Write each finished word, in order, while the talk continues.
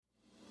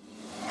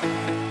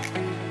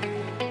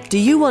Do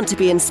you want to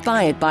be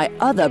inspired by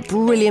other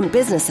brilliant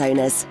business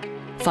owners?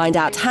 Find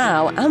out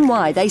how and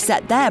why they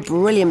set their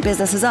brilliant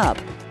businesses up.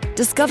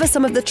 Discover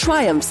some of the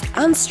triumphs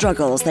and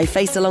struggles they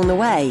faced along the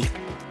way.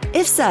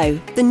 If so,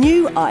 then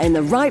you are in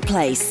the right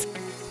place.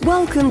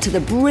 Welcome to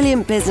the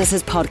Brilliant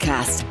Businesses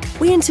Podcast.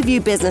 We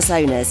interview business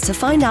owners to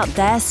find out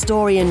their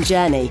story and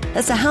journey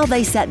as to how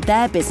they set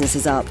their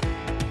businesses up.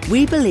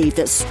 We believe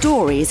that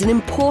story is an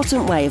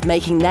important way of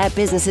making their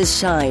businesses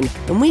shine,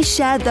 and we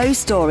share those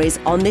stories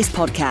on this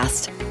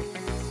podcast.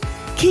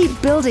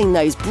 Keep building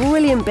those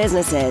brilliant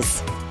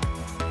businesses.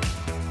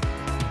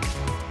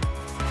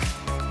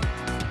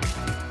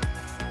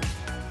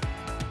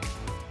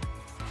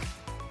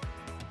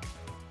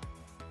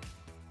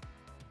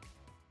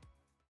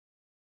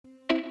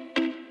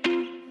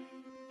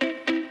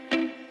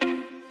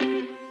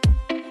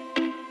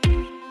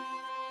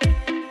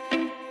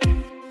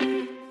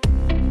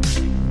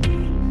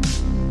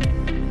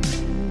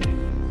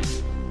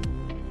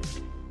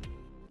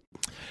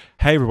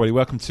 Hey everybody,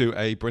 welcome to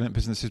a Brilliant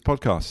Businesses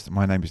podcast.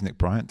 My name is Nick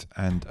Bryant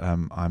and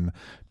I'm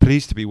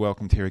pleased to be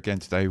welcomed here again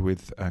today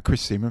with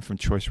Chris Seaman from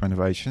Choice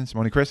Renovations.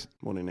 Morning Chris.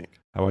 Morning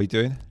Nick. How are you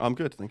doing? I'm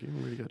good, thank you.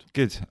 I'm really good.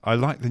 Good. I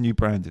like the new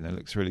branding, it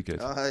looks really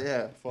good.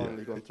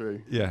 Finally gone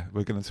through. Yeah,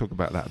 we're going to talk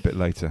about that a bit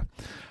later.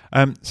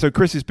 So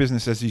Chris's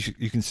business, as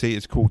you can see,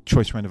 is called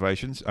Choice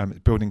Renovations. It's a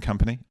building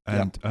company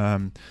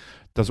and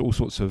does all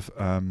sorts of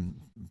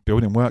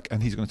building work,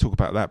 and he's going to talk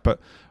about that. But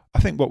I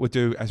think what we'll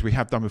do, as we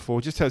have done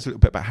before, just tell us a little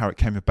bit about how it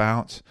came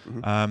about.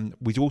 Mm-hmm.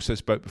 We also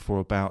spoke before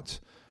about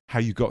how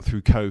you got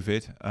through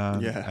COVID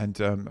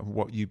and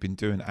what you've been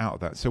doing out of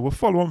that. So we'll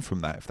follow on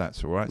from that, if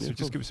that's all right. Yeah, so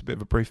just give us a bit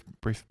of a brief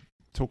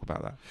talk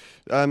about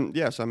that.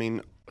 Yes, I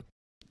mean,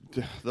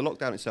 the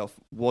lockdown itself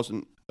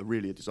wasn't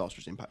really a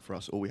disastrous impact for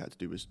us. All we had to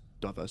do was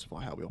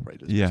diversify how we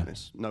operated as a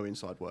business. No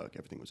inside work,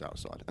 everything was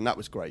outside. And that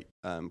was great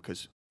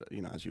because,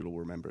 as you'll all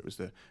remember, it was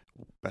the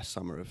best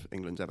summer of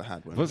England's ever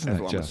had when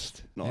everyone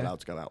was not allowed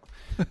to go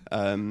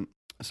out.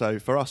 So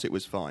for us, it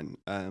was fine.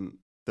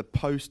 The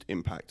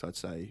post-impact, I'd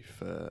say,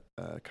 for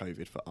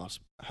COVID for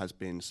us has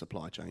been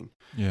supply chain.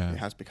 Yeah. It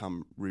has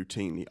become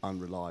routinely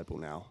unreliable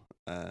now.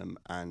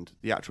 And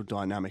the actual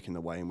dynamic in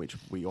the way in which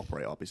we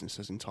operate our business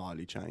has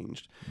entirely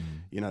changed.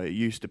 It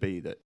used to be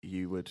that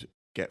you would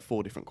get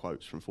 4 different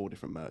quotes from 4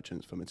 different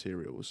merchants for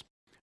materials,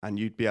 and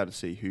you'd be able to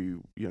see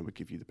who would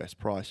give you the best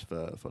price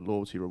for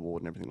loyalty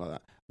reward and everything like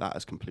that. That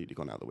has completely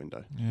gone out the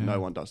window. Yeah. No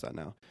one does that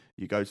now.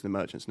 You go to the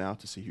merchants now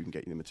to see who can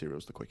get you the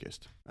materials the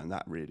quickest, and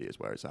that really is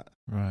where it's at.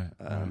 Right.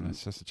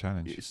 That's just a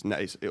challenge.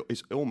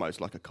 It's almost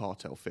like a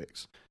cartel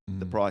fix.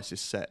 The price is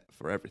set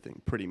for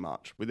everything, pretty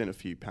much within a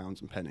few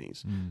pounds and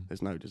pennies.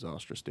 There's no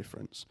disastrous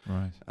difference.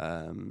 Right.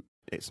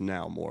 It's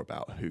now more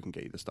about who can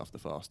get you the stuff the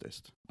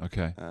fastest.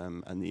 Okay.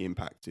 And the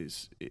impact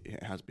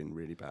it has been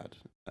really bad.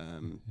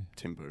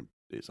 Timber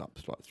is up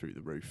like through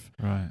the roof.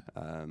 Right.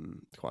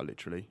 Quite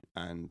literally.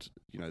 And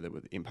there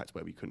were the impacts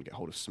where we couldn't get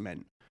hold of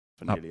cement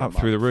for nearly a month.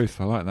 Up through the roof.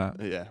 I like that.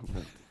 Yeah.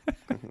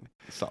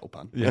 Subtle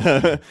pun.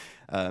 Yeah.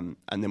 And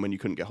then when you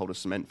couldn't get hold of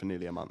cement for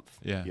nearly a month,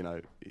 Yeah.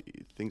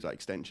 Things like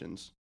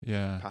extensions,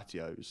 Yeah.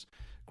 patios,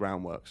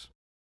 groundworks,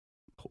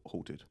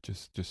 halted.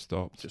 Just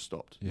stopped. Just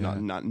stopped. Yeah.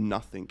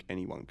 Nothing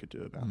anyone could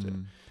do about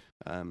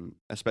it.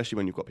 Especially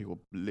when you've got people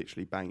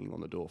literally banging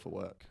on the door for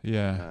work.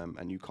 Yeah.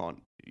 And you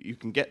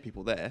can get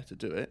people there to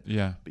do it.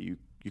 Yeah. But you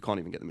can't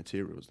even get the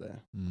materials there.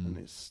 And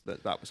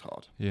that was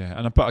hard.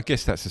 Yeah. But I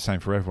guess that's the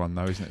same for everyone,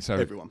 though, isn't it? So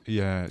everyone.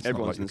 Yeah. It's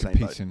Everyone's not like in the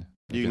you're same boat.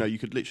 competing. You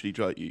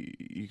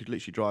could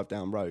literally drive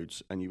down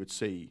roads and you would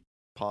see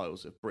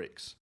piles of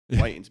bricks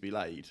waiting to be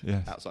laid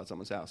outside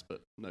someone's house,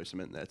 but no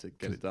cement there to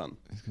get it done.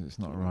 It's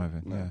not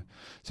arriving. No. Yeah.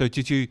 So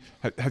did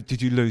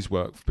you lose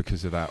work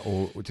because of that,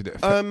 or did it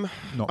affect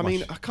I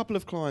mean, a couple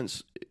of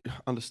clients,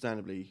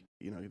 understandably,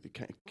 they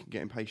can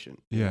get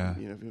impatient. Yeah.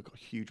 If you've got a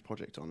huge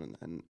project on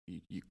and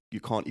you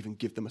can't even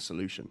give them a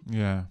solution.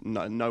 Yeah.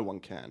 No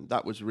one can.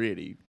 That was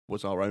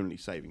our only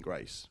saving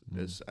grace,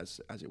 as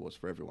it was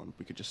for everyone.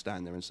 We could just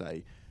stand there and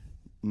say,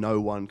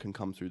 no one can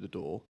come through the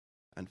door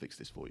and fix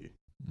this for you.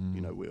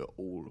 We're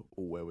all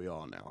where we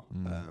are now.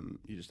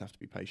 You just have to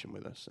be patient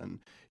with us. And,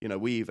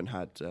 we even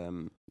had,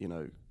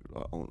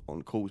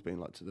 on calls being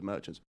like to the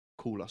merchants,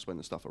 call us when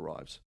the stuff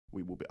arrives.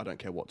 We will be, I don't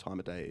care what time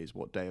of day it is,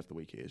 what day of the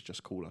week it is,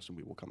 just call us and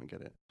we will come and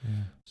get it.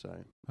 Yeah. So.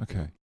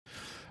 Okay.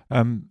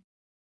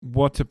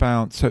 What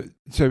about so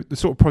the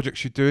sort of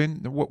projects you're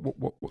doing? What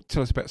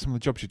tell us about some of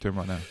the jobs you're doing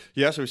right now?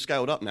 Yeah, so we've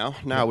scaled up now.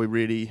 Now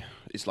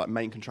it's like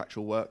main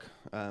contractual work,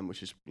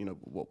 which is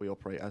what we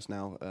operate as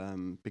now.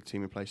 Big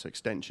team in place, so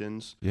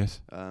extensions.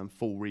 Yes.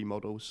 Full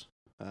remodels,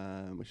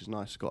 which is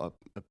nice. Got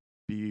a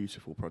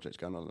beautiful project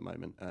going on at the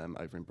moment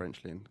over in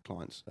Brenchley, and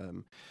clients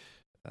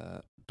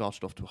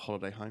darted off to a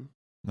holiday home.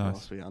 Nice.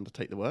 whilst we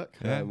undertake the work,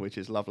 Yeah. which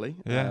is lovely.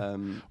 Yeah.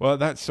 Well,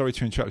 that's, sorry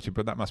to interrupt you,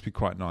 but that must be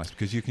quite nice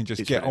because you can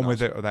just get on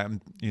with it without,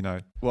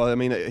 Well, I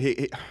mean,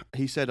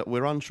 he said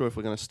we're unsure if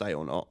we're going to stay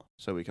or not,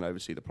 so we can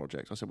oversee the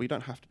project. I said we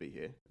don't have to be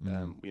here.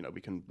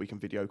 We can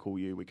video call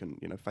you, we can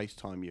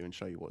FaceTime you and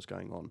show you what's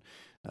going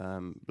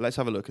on. Let's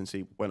have a look and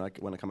see when I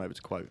come over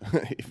to quote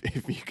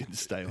if you can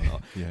stay or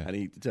not. Yeah. And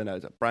he turned out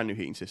it's a brand new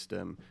heating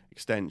system,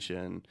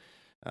 extension.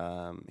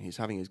 He's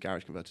having his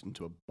garage converted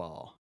into a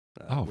bar.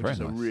 Which is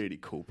nice. a really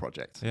cool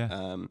project.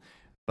 Yeah.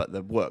 But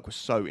the work was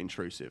so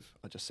intrusive.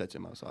 I just said to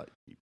him, I was like,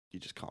 you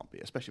just can't be,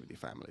 especially with your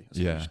family. I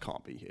said, you just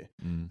can't be here.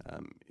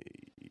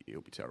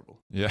 It'll be terrible.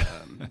 Yeah.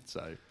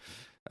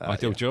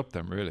 Ideal yeah. job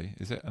then, really.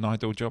 Is it an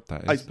ideal job,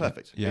 that is? It's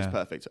perfect. Yeah. It's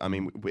perfect. I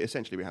mean,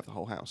 essentially we have the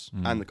whole house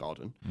and the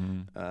garden.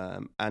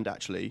 And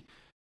actually,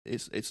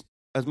 it's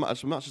as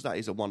much as that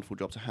is a wonderful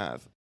job to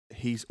have,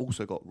 he's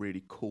also got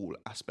really cool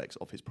aspects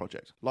of his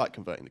project, like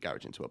converting the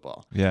garage into a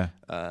bar. Yeah.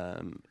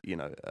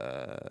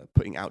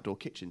 Putting outdoor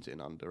kitchens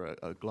in under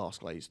a glass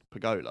glazed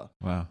pergola.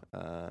 Wow.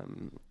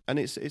 And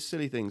it's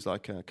silly things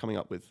like coming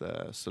up with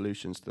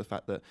solutions to the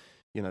fact that,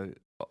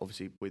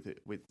 obviously with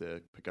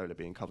the pergola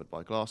being covered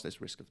by glass, there's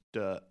risk of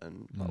dirt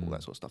and all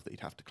that sort of stuff that you'd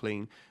have to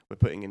clean. We're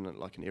putting in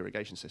like an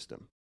irrigation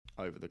system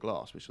over the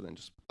glass, which will then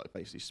just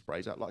basically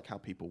sprays out, like how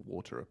people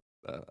water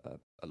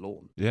a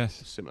lawn. Yes.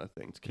 A similar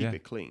thing to keep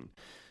it clean.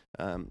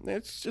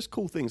 It's just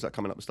cool things like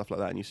coming up with stuff like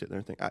that, and you sit there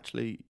and think,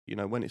 actually,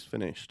 when it's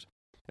finished,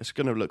 it's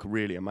going to look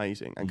really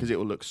amazing, and because it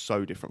will look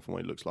so different from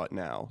what it looks like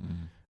now,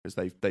 because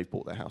they've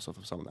bought their house off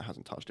of someone that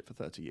hasn't touched it for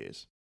 30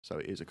 years, so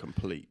it is a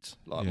complete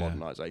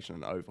modernisation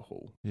and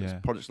overhaul. Yeah.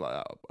 Projects like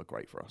that are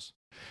great for us.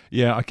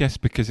 Yeah, I guess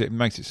because it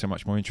makes it so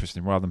much more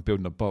interesting rather than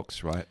building a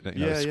box, right?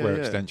 A square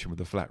extension with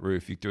a flat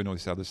roof. You're doing all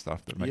this other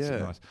stuff that makes it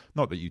nice.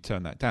 Not that you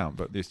turn that down,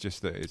 but it's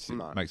just that it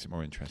makes it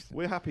more interesting.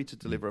 We're happy to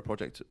deliver a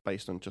project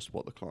based on just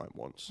what the client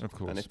wants. Of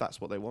course. And if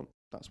that's what they want,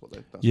 that's what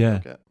they'll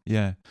get.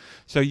 Yeah.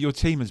 So your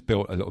team has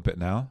built a little bit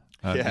now.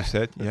 You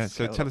said,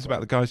 So tell us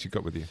about the guys you've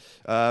got with you.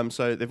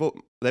 So they've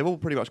all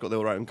pretty much got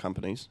their own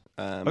companies.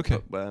 Okay.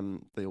 But,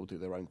 they all do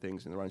their own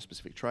things in their own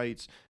specific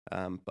trades.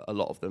 But a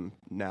lot of them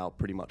now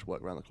pretty much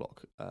work around the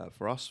clock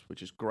for us,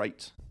 which is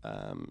great.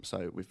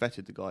 So we've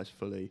vetted the guys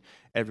fully.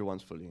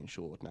 Everyone's fully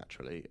insured.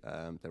 Naturally,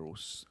 they're all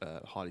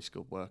highly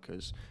skilled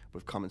workers.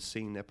 We've come and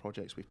seen their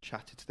projects. We've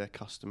chatted to their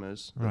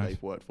customers that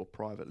they've worked for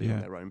privately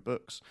on their own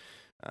books.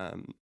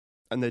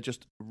 And they're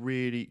just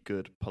really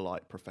good,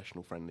 polite,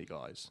 professional, friendly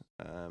guys.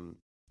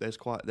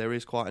 There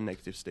is quite a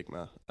negative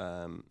stigma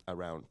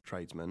around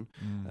tradesmen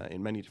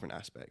in many different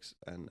aspects,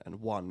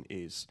 and one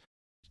is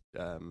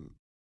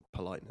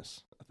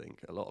politeness. I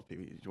think a lot of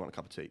people, do you want a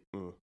cup of tea?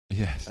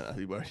 Yes.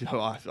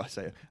 I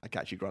say, I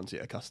catch you grunty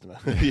at a customer.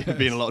 You'd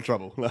be in a lot of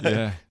trouble.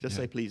 Just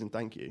say please and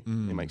thank you.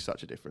 It makes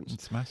such a difference.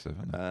 It's massive,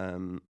 isn't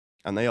it?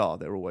 And they're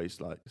always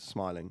like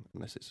smiling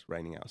unless it's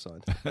raining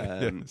outside.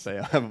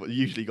 They have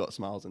usually got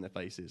smiles on their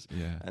faces,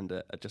 and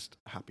are just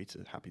happy to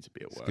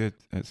be at work.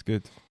 It's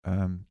good.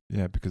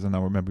 Because I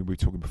remember we were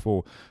talking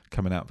before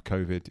coming out of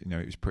COVID.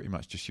 It was pretty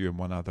much just you and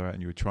one other,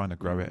 and you were trying to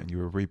grow it, and you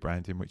were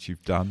rebranding, which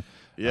you've done.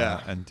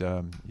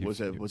 It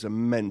was a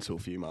mental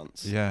few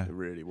months. Yeah, it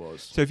really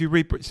was. So if you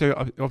so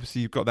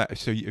obviously you've got that.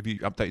 So have you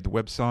updated the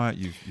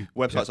website?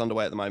 Website's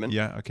underway at the moment.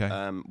 Yeah. Okay.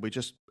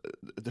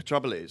 The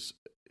trouble is,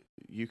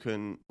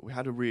 we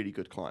had a really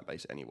good client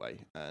base anyway,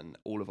 and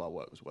all of our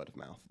work was word of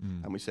mouth.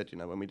 And we said,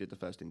 when we did the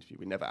first interview,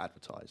 we never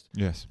advertised.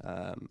 Yes.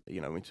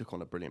 We took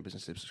on a Brilliant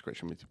Business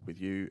subscription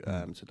with you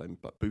to then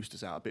boost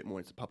us out a bit more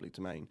into the public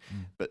domain.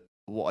 But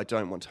what I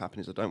don't want to happen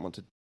is I don't want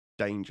to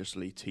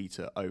dangerously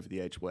teeter over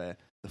the edge where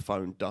the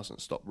phone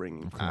doesn't stop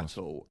ringing at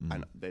all,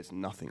 and there's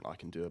nothing I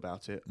can do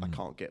about it. I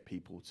can't get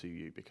people to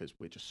you because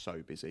we're just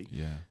so busy,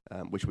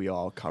 which we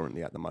are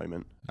currently at the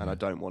moment. And I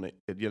don't want it.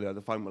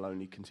 The phone will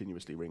only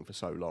continuously ring for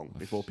so long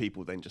before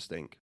people then just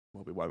think,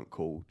 well, we won't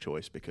call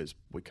Choice because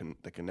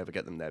they can never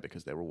get them there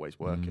because they're always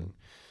working.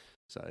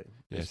 So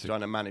it's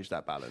trying to manage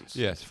that balance.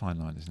 Yeah, it's a fine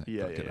line, isn't it?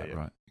 Yeah,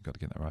 right. You've got to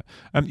get that right.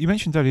 You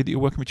mentioned earlier that you're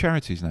working with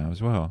charities now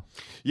as well.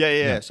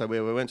 Yeah. So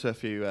we went to a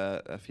few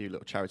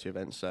little charity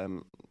events.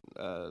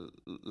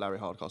 Larry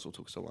Hardcastle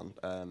took us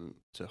on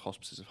to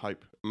Hospices of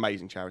Hope,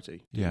 amazing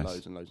charity.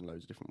 Loads and loads and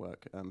loads of different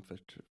work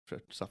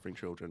for suffering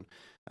children.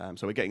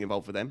 So we're getting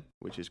involved with them,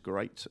 which is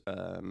great.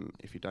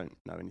 If you don't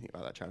know anything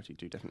about that charity,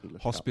 do definitely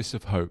look Hospice it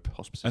up. of Hope.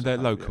 Hospices and they're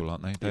of Hope, local,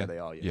 aren't they? Yeah, they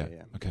are. Yeah.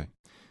 Okay.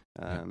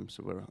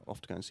 So we're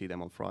off to go and see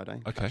them on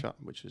Friday, catch up,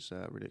 which is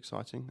really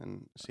exciting,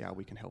 and see how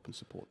we can help and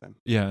support them.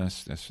 Yeah,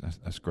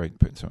 that's great,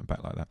 putting something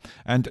back like that.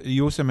 And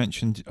you also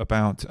mentioned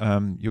about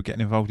you're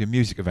getting involved in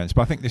music events,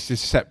 but I think this is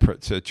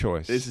separate to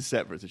Choice. This is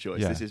separate to Choice.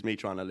 Yeah. This is me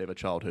trying to live a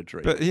childhood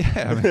dream. But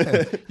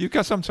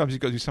sometimes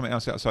you've got to do something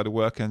else outside of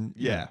work, and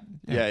yeah,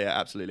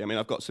 absolutely. I mean,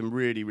 I've got some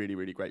really, really,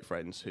 really great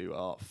friends who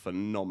are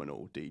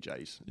phenomenal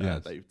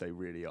DJs. They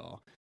really are.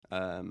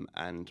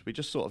 And we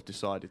just sort of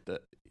decided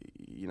that,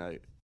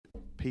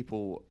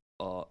 people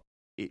are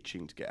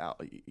itching to get out.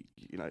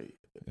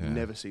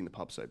 Never seen the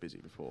pub so busy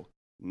before.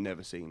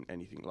 never seen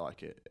anything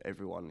like it.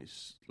 Everyone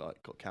is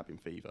like got cabin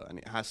fever, and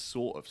it has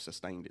sort of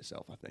sustained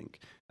itself, I think.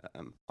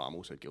 I'm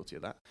also guilty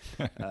of that.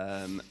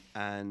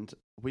 And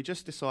we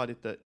just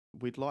decided that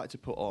we'd like to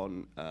put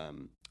on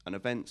an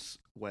events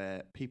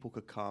where people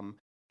could come,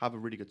 have a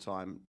really good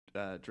time,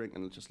 drink,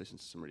 and just listen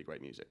to some really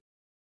great music.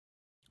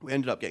 We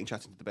ended up getting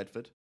chatting to the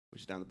Bedford,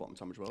 which is down the bottom of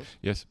Tunbridge Wells.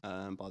 Yes.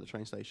 By the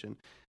train station.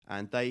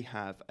 And they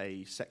have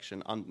a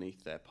section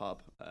underneath their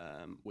pub,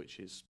 which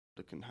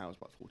can house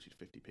about 40 to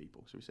 50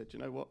 people. So we said, you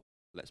know what?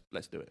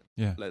 Let's do it.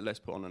 Yeah. Let's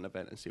put on an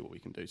event and see what we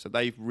can do. So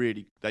they've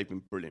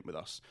been brilliant with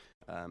us,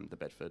 the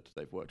Bedford.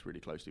 They've worked really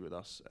closely with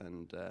us,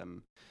 and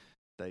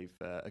they've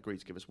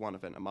agreed to give us one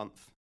event a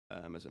month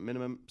as a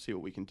minimum, see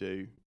what we can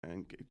do.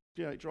 And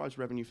it drives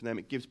revenue for them.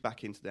 It gives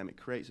back into them. It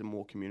creates a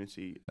more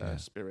community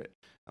spirit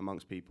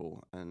amongst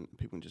people, and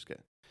people can just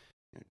get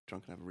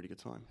drunk and have a really good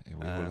time. Yeah,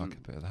 we would like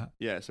a bit of that.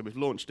 Yeah, so we've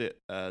launched it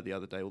the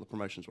other day. All the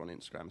promotions are on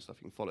Instagram and stuff.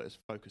 You can follow it as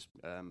Focus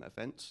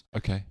Events.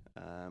 Okay.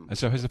 And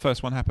so has the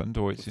first one happened,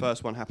 or the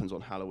first one happens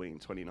on Halloween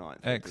 29th?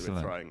 Excellent.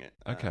 We're throwing it.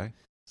 Okay.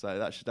 So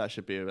that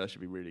should be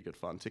really good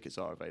fun. Tickets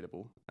are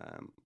available.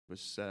 It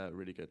was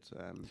really good.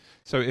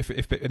 So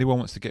if anyone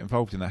wants to get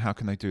involved in that, how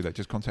can they do that?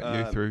 Just contact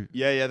you through?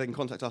 Yeah, they can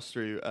contact us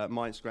through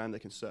my Instagram. They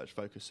can search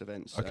Focus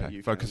Events.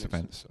 Okay, Focus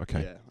Events.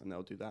 Okay. Yeah, and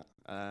they'll do that.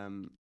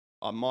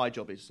 My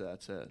job is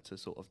to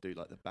sort of do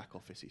like the back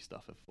officey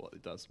stuff of what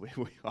it does.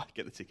 I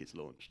get the tickets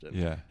launched and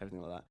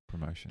everything like that.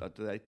 Promotion. But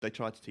they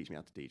tried to teach me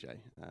how to DJ.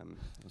 I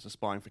was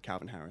aspiring for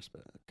Calvin Harris,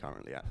 but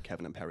currently at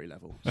Kevin and Perry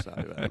level.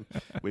 So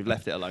we've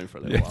left it alone for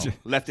a little while.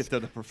 Left it to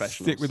the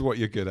professionals. Stick with what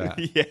you're good at.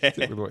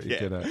 Stick with what you're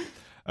good at.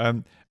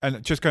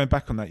 And just going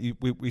back on that,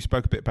 we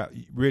spoke a bit about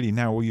really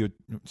now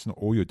it's not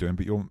all you're doing,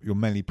 but you're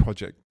mainly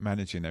project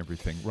managing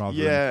everything rather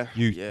than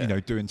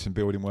you doing some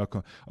building work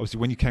on. Obviously,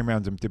 when you came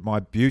around and did my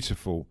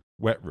beautiful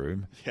wet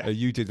room,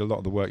 you did a lot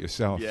of the work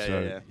yourself.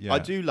 Yeah. I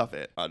do love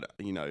it.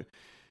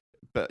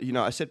 But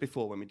I said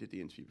before when we did the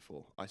interview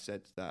before, I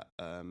said that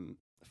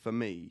for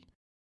me,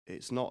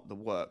 it's not the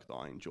work that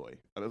I enjoy.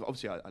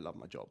 Obviously, I love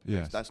my job.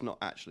 Yes. That's not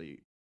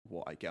actually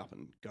what I get up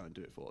and go and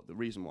do it for. The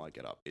reason why I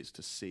get up is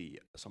to see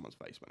someone's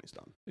face when it's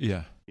done.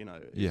 Yeah.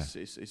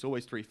 It's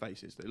always three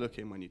faces. They look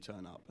in when you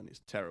turn up and it's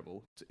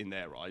terrible in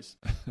their eyes.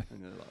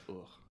 And they're like,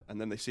 ugh.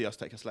 And then they see us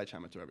take a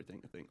sledgehammer to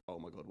everything and think, oh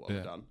my God, what have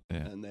we done?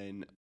 Yeah. And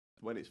then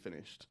when it's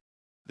finished,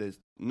 there's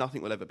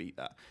nothing will ever beat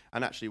that.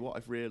 And actually what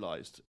I've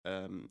realised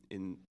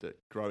in the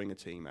growing a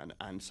team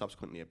and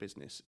subsequently a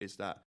business is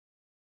that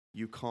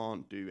you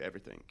can't do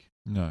everything.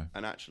 No.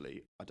 And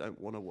actually, I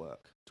don't want to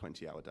work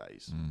 20-hour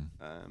days.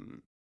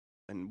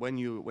 And when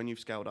you've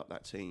scaled up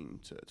that team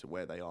to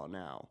where they are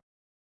now,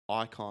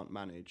 I can't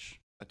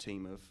manage a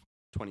team of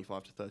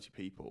 25 to 30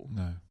 people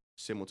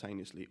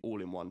simultaneously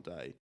all in one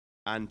day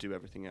and do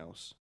everything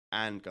else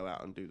and go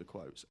out and do the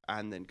quotes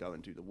and then go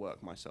and do the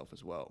work myself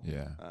as well.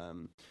 Yeah.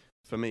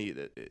 For me,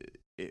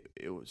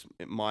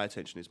 my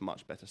attention is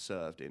much better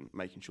served in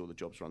making sure the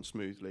jobs run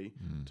smoothly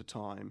to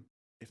time.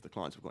 If the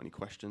clients have got any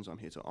questions, I'm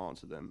here to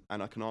answer them,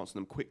 and I can answer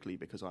them quickly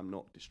because I'm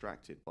not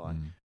distracted by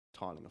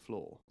tiling a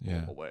floor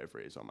or whatever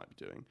it is I might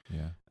be doing.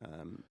 Yeah.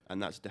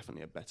 And that's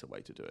definitely a better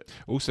way to do it.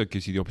 Also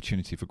gives you the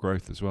opportunity for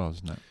growth as well,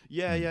 doesn't it?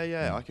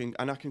 Yeah. I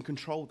can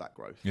control that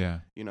growth. Yeah.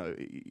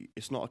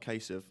 It's not a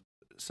case of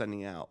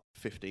sending out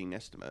 15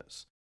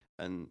 estimates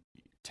and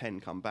 10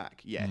 come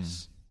back.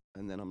 Yes.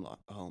 And then I'm like,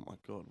 oh my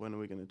God, when are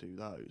we going to do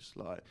those?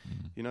 Like,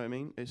 you know what I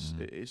mean?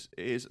 It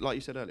is like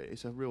you said earlier,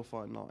 it's a real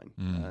fine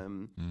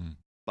line.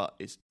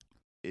 But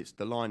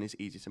the line is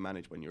easy to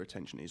manage when your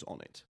attention is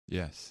on it.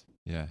 Yes.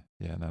 Yeah.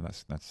 No,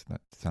 that's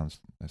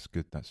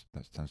good. That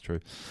sounds true.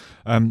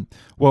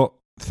 Well,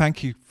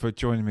 thank you for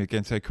joining me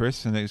again today,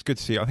 Chris. And it was good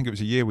to see you. I think it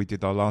was a year we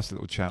did our last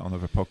little chat on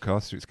other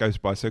podcast. It goes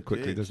by so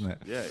quickly, doesn't it?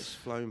 Yeah, it's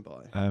flown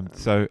by.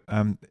 So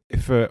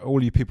if for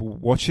all you people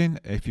watching,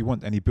 if you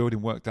want any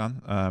building work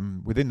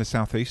done within the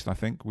southeast, I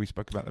think we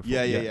spoke about that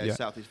before. Yeah.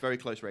 Southeast, very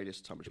close radius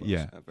to Tunbridge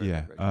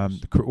Wells.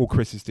 All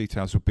Chris's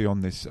details will be on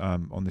this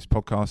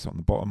podcast on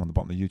the bottom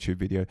of the YouTube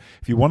video.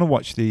 If you want to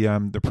watch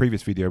the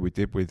previous video we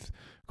did with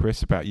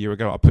Chris about a year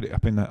ago, I'll put it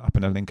up in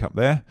a link up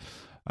there.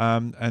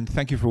 And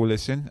thank you for all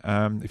listening.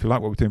 If you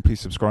like what we're doing, please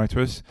subscribe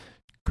to us.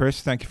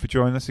 Chris, thank you for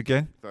joining us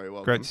again. Very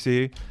welcome. Great to see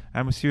you.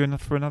 And we'll see you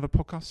for another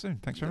podcast soon.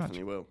 Thanks very much.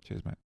 Definitely will.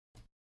 Cheers, mate.